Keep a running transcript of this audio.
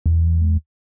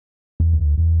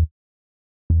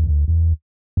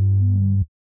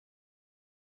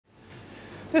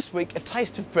This week, A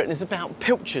Taste of Britain is about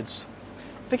pilchards.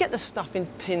 Forget the stuff in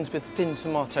tins with thin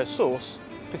tomato sauce,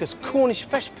 because Cornish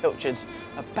fresh pilchards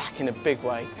are back in a big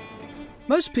way.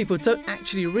 Most people don't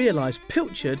actually realise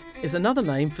pilchard is another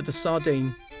name for the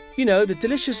sardine. You know, the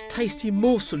delicious, tasty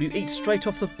morsel you eat straight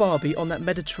off the barbie on that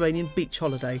Mediterranean beach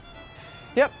holiday.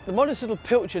 Yep, the modest little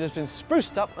pilchard has been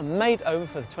spruced up and made over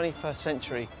for the 21st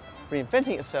century,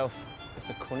 reinventing itself as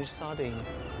the Cornish sardine.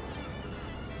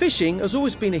 Fishing has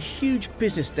always been a huge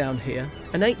business down here,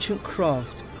 an ancient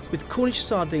craft, with Cornish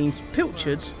sardines,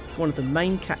 pilchards, one of the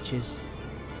main catches.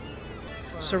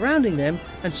 Surrounding them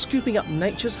and scooping up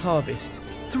nature's harvest,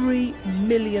 3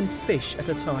 million fish at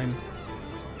a time.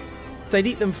 They'd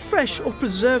eat them fresh or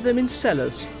preserve them in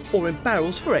cellars or in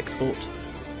barrels for export.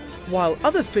 While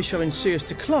other fish are in serious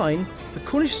decline, the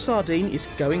Cornish sardine is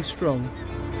going strong.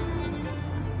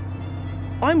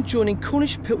 I'm joining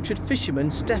Cornish pilchard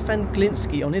fisherman Stefan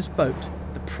Glinski on his boat,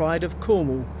 the Pride of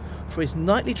Cornwall, for his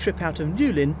nightly trip out of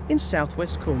Newlyn in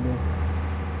southwest Cornwall.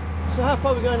 So how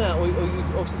far are we going out? Or you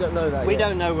obviously don't know that We yet.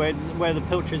 don't know where the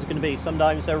pilchards are going to be.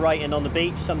 Sometimes they're right in on the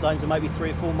beach, sometimes they might be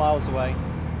 3 or 4 miles away.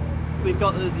 We've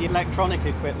got the electronic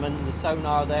equipment, the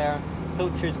sonar there.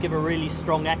 Pilchards give a really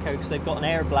strong echo because they've got an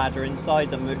air bladder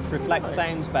inside them which reflects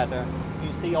sounds better.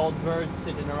 You see odd birds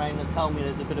sitting around and tell me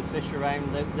there's a bit of fish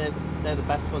around. They're the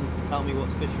best ones to tell me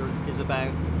what fish is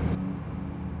about.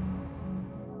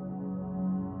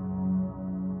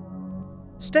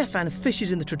 Stefan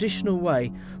fishes in the traditional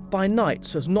way, by night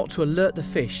so as not to alert the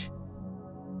fish.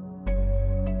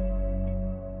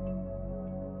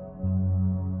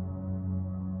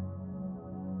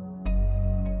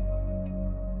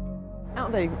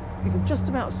 Out there, you can just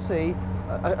about see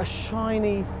a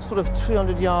shiny sort of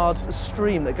 200-yard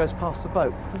stream that goes past the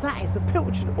boat. That is the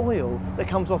pilchard oil that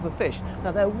comes off the fish.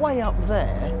 Now they're way up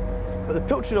there, but the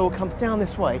pilchard oil comes down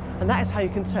this way, and that is how you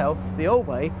can tell the old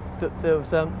way that there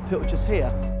was pilchards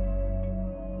here.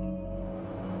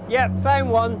 Yeah, found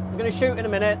one. I'm going to shoot in a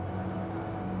minute.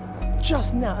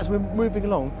 Just now, as we're moving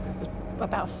along, there's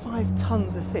about 5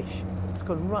 tons of fish that's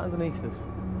gone right underneath us.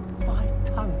 5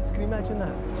 tons, can you imagine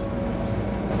that?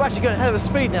 We're actually going at a hell of a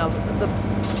speed now.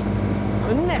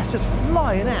 The net's just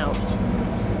flying out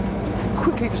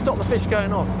quickly to stop the fish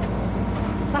going off.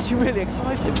 It's actually really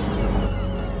exciting.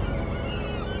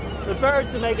 The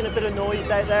birds are making a bit of noise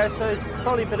out there, so it's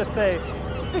probably a bit of fish.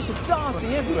 The fish are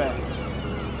darting everywhere.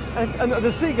 And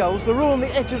the seagulls are all on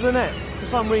the edge of the net for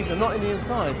some reason, not in the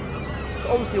inside. So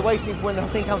obviously waiting for when the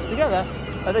thing comes together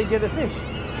and they get the fish.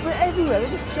 They're everywhere, they're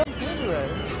just jumping everywhere.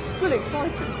 It's really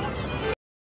exciting.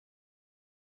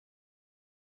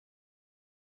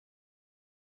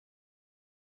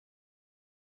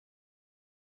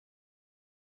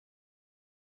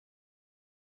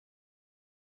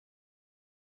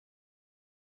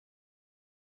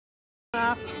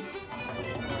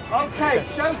 Okay,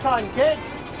 showtime, kids.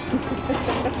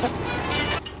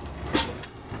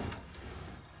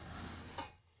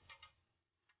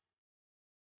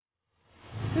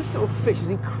 This little fish is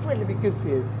incredibly good for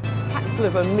you. It's packed full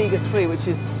of omega-3, which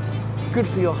is good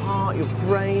for your heart, your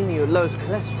brain, your lowers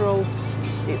cholesterol.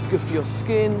 It's good for your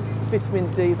skin,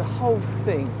 vitamin D, the whole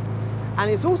thing.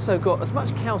 And it's also got as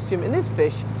much calcium in this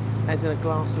fish as in a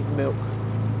glass of milk.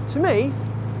 To me,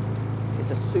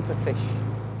 it's a super fish.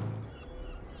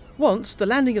 Once, the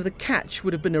landing of the catch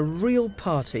would have been a real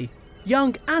party.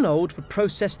 Young and old would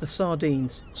process the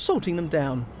sardines, salting them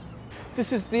down.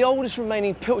 This is the oldest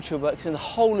remaining pilchard works in the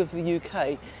whole of the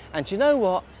UK, and do you know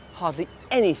what? Hardly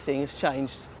anything has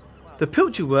changed. The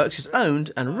Pilchard Works is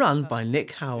owned and run by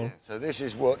Nick Howell. Yeah, so this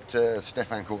is what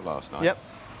Stefan caught last night. Yep.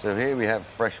 So here we have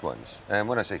fresh ones. And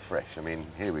when I say fresh, I mean,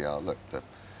 here we are, look, the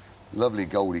lovely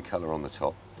goldy colour on the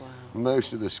top. Wow.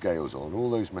 Most of the scales on, all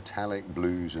those metallic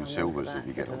blues and silvers that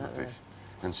you get on the fish.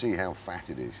 And see how fat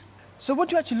it is. So what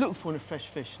do you actually look for in a fresh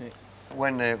fish, Nick?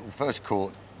 When they're first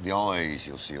caught, the eyes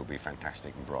you'll see will be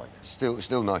fantastic and bright.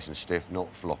 Still nice and stiff,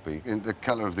 not floppy. And the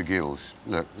colour of the gills,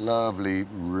 look, lovely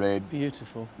red.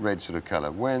 Beautiful. Red sort of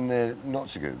colour. When they're not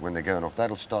so good, when they're going off,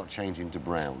 that'll start changing to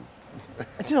brown.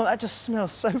 And do you know, that just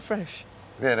smells so fresh.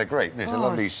 Yeah, they're great. There's a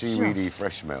lovely seaweedy,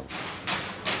 fresh smell.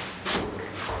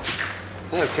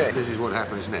 Okay, this is what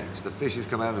happens next. The fish has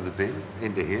come out of the bin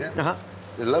into here.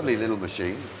 The lovely little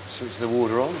machine, switch the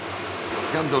water on,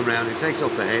 comes on round, it takes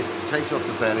off the head, takes off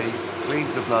the belly,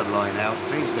 cleans the bloodline out,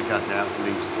 cleans the gut out, and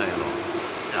leaves the tail on.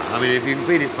 Yeah, I mean, if you can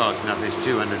feed it fast enough, there's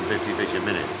 250 fish a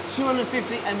minute.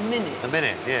 250 a minute? A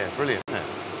minute, yeah, brilliant. Yeah.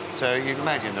 So you can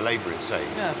imagine the labour it saves.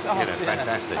 Yes, you know,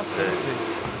 fantastic.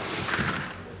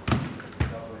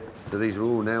 So these are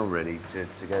all now ready to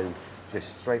go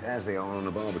just straight as they are on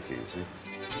a barbecue, see?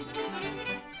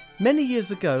 Many years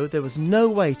ago, there was no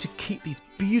way to keep these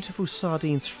beautiful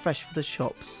sardines fresh for the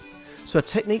shops, so a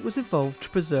technique was evolved to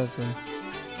preserve them.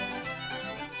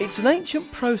 It's an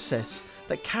ancient process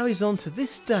that carries on to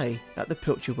this day at the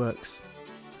Pilchard Works.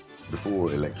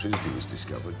 Before electricity was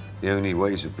discovered, the only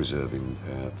ways of preserving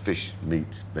fish,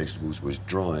 meat, vegetables was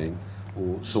drying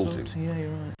or salting. Yeah,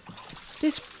 you're right.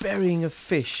 This burying of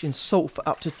fish in salt for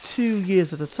up to 2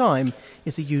 years at a time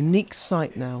is a unique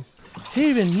sight now.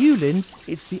 Here in Newlyn,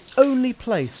 it's the only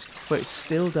place where it's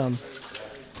still done.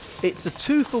 It's a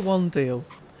 2-for-1 deal.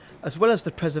 As well as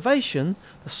the preservation,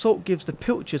 the salt gives the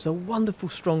pilchards a wonderful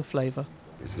strong flavour.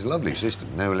 It's a lovely system,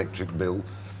 no electric bill,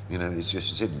 you know, it's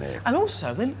just sitting there. And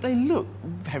also, they look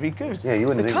very good. Yeah, you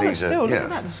wouldn't think these still, are... look at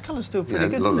that, the colour's still pretty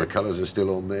good, A lot of isn't the colours are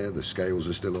still on there, the scales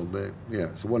are still on there. Yeah,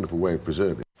 it's a wonderful way of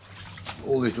preserving.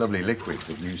 All this lovely liquid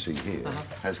that you see here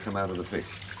has come out of the fish.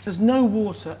 There's no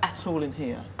water at all in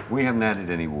here. We haven't added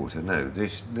any water, no.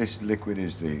 This liquid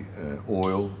is the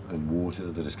oil and water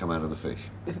that has come out of the fish.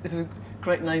 There's a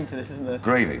great name for this, isn't there?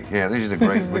 Gravy, yeah, this is the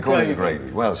gravy. We call it the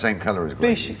gravy. Well, same colour as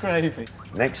gravy. Fish gravy.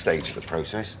 Next stage of the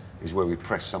process is where we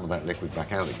press some of that liquid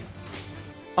back out again.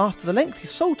 After the lengthy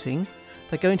salting,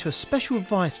 they go into a special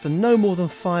vice for no more than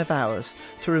 5 hours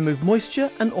to remove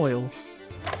moisture and oil.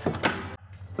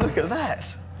 Look at that!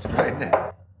 It's great, isn't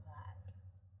it?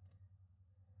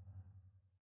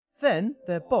 Then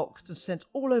they're boxed and sent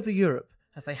all over Europe,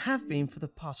 as they have been for the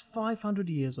past 500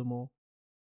 years or more.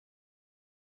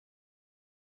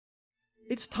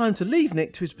 It's time to leave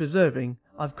Nick to his preserving.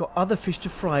 I've got other fish to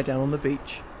fry down on the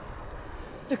beach.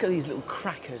 Look at these little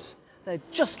crackers. They're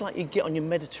just like you get on your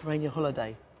Mediterranean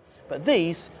holiday. But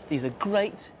these are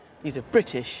great, these are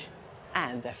British,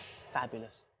 and they're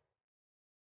fabulous.